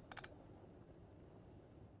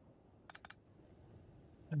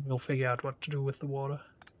 And we'll figure out what to do with the water.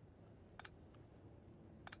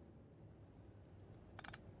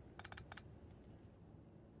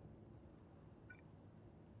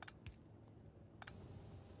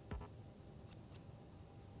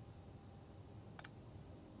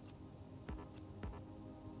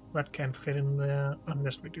 That can't fit in there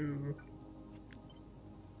unless we do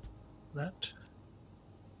that.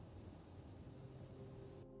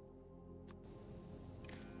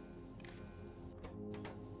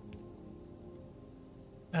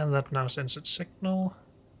 And that now sends its signal.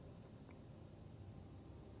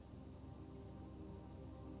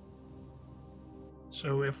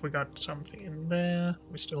 So if we got something in there,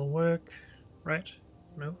 we still work, right?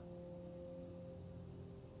 No?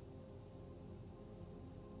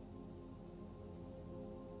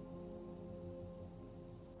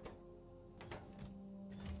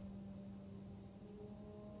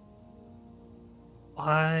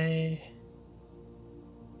 Why?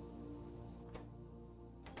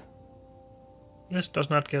 This does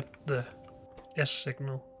not get the S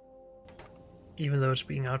signal, even though it's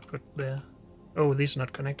being output there. Oh, these are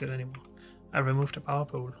not connected anymore. I removed a power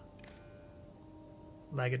pole.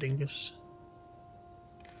 Like a dingus.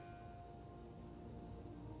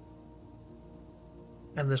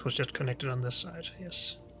 And this was just connected on this side,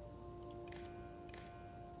 yes.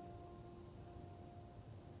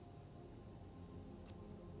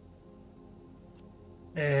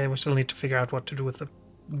 We still need to figure out what to do with the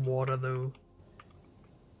water, though.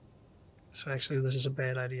 So actually, this is a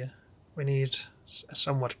bad idea. We need a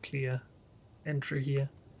somewhat clear entry here.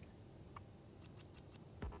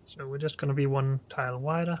 So we're just gonna be one tile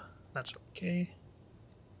wider. That's okay.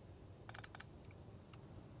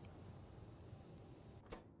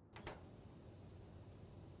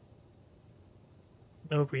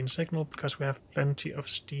 No green signal because we have plenty of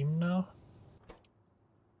steam now.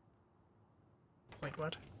 Wait,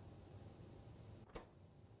 what?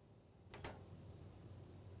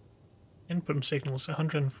 Input signals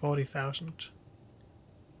 140,000.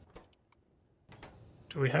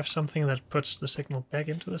 Do we have something that puts the signal back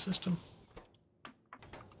into the system?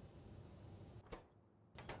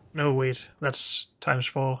 No, wait, that's times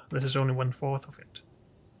 4. This is only 1/4 of it.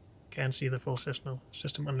 Can't see the full system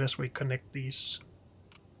unless we connect these.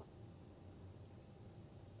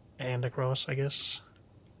 And across, I guess.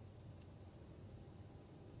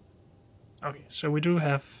 Okay, so we do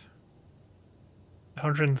have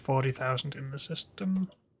 140,000 in the system.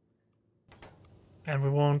 And we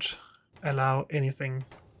won't allow anything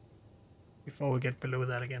before we get below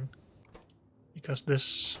that again. Because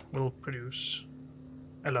this will produce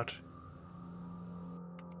a lot.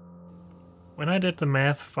 When I did the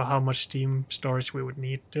math for how much steam storage we would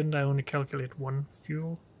need, didn't I only calculate 1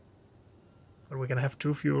 fuel? But we're gonna have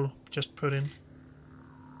 2 fuel just put in.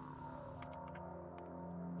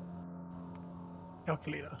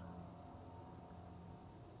 Calculator.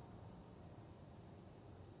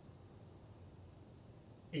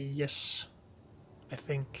 Yes, I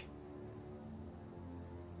think.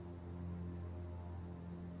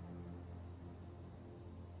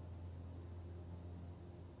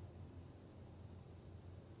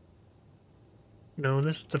 No,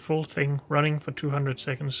 this is the full thing running for 200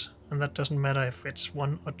 seconds, and that doesn't matter if it's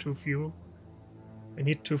 1 or 2 fuel. We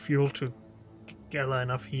need 2 fuel to gather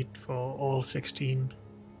enough heat for all 16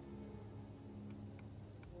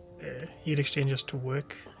 heat exchangers to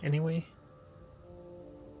work anyway.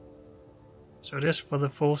 So it is for the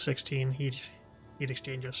full 16 heat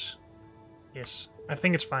exchangers. Yes, I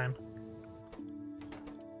think it's fine.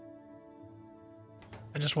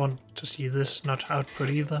 I just want to see this not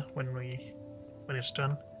output either when it's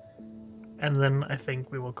done. And then I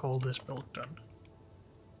think we will call this build done.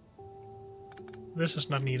 This is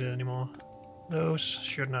not needed anymore. Those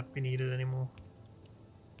should not be needed anymore.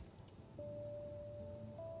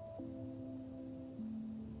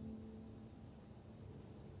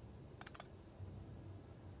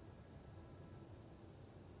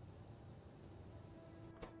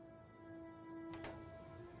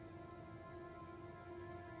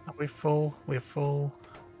 Are we full? We're full.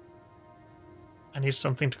 I need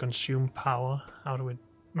something to consume power. How do we...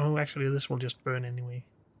 No, actually this will just burn anyway.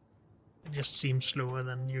 It just seems slower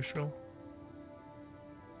than usual.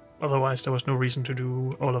 Otherwise there was no reason to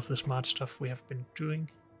do all of the smart stuff we have been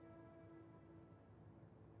doing.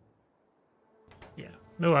 Yeah,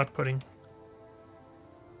 no outputting.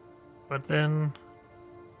 But then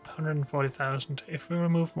 140,000. If we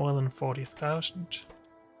remove more than 40,000,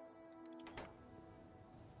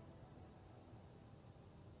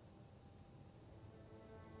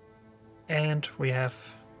 And we have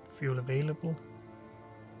fuel available.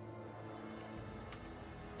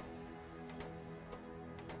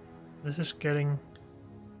 This is getting...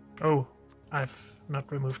 Oh, I've not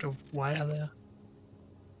removed a wire there.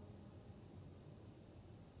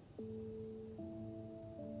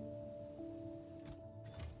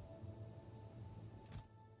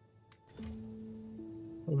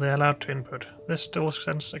 Well, they're allowed to input. This still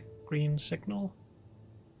sends a green signal.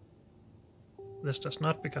 This does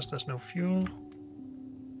not because there's no fuel.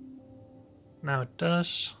 Now it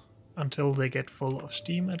does, until they get full of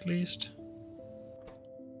steam at least.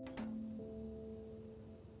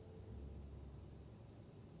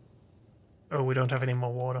 Oh, we don't have any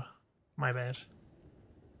more water. My bad.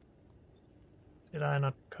 Did I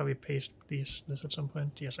not copy paste this at some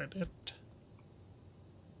point? Yes, I did.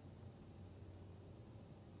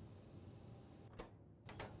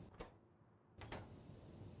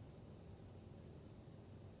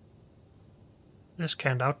 This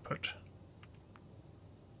can't output.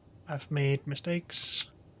 I've made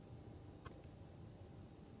mistakes.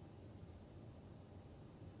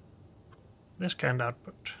 This can't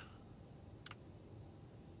output.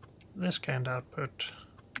 This can't output.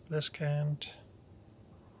 This can't.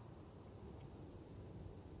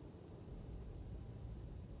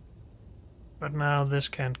 But now this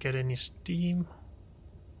can't get any steam.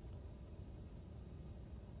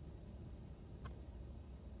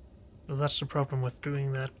 So that's the problem with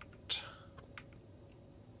doing that.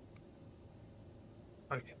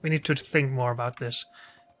 Okay, we need to think more about this.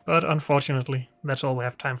 But unfortunately, that's all we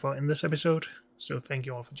have time for in this episode. So thank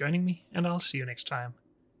you all for joining me, and I'll see you next time.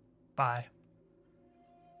 Bye.